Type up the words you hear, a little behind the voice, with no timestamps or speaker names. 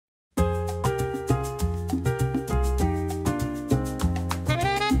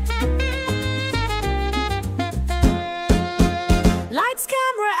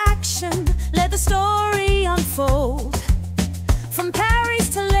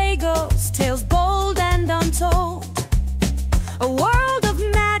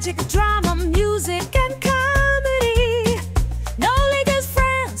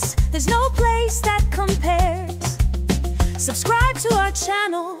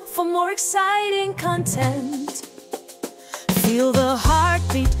for more exciting content. Feel the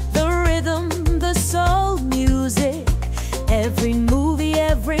heartbeat, the rhythm, the soul music. Every movie,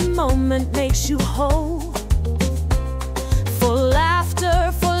 every moment makes you whole. For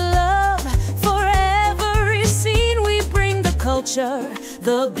laughter, for love, for every scene we bring the culture,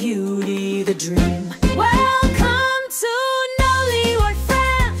 the beauty, the dream. Welcome to Nollywood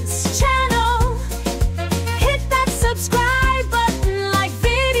France Channel. Hit that subscribe button, like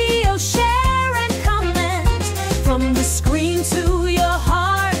video, share and comment. From the screen to your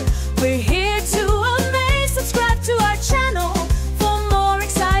heart, we're here to amaze. Subscribe to our channel for more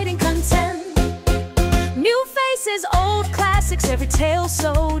exciting content. New faces, old classics, every tale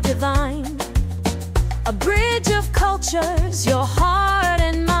so divine. A bridge of cultures, your heart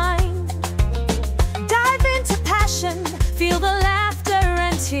and mind. Dive into passion, feel the laughter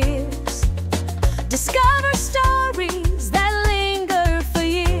and tears. Discover stories that linger for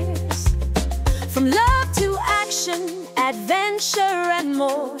years. From love to action, adventure and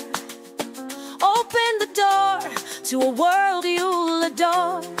more. Open the door to a world you'll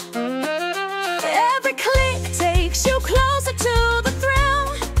adore. Every click takes you closer to the thrill.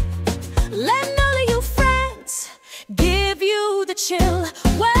 Let Nollywood France give you the chill.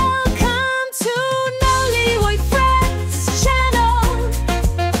 Welcome to Nollywood France Channel.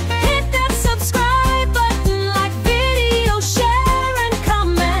 Hit that subscribe button, like video, share and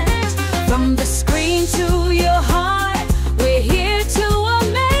comment. From the screen to your heart, we're here to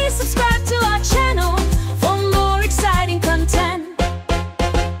amaze. Subscribe to our channel for more exciting content.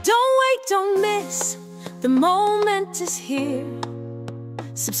 Don't wait, don't miss, the moment is here.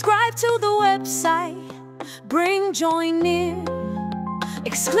 Subscribe to the website, bring joy near.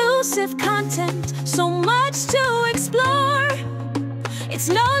 Exclusive content, so much to explore. It's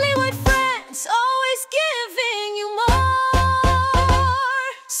Nollywood France, always giving you more.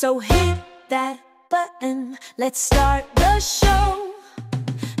 So hit that button, let's start the show.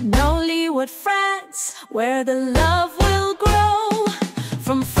 Nollywood France, where the love will grow.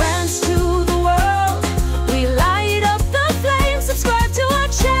 From France to the world, we like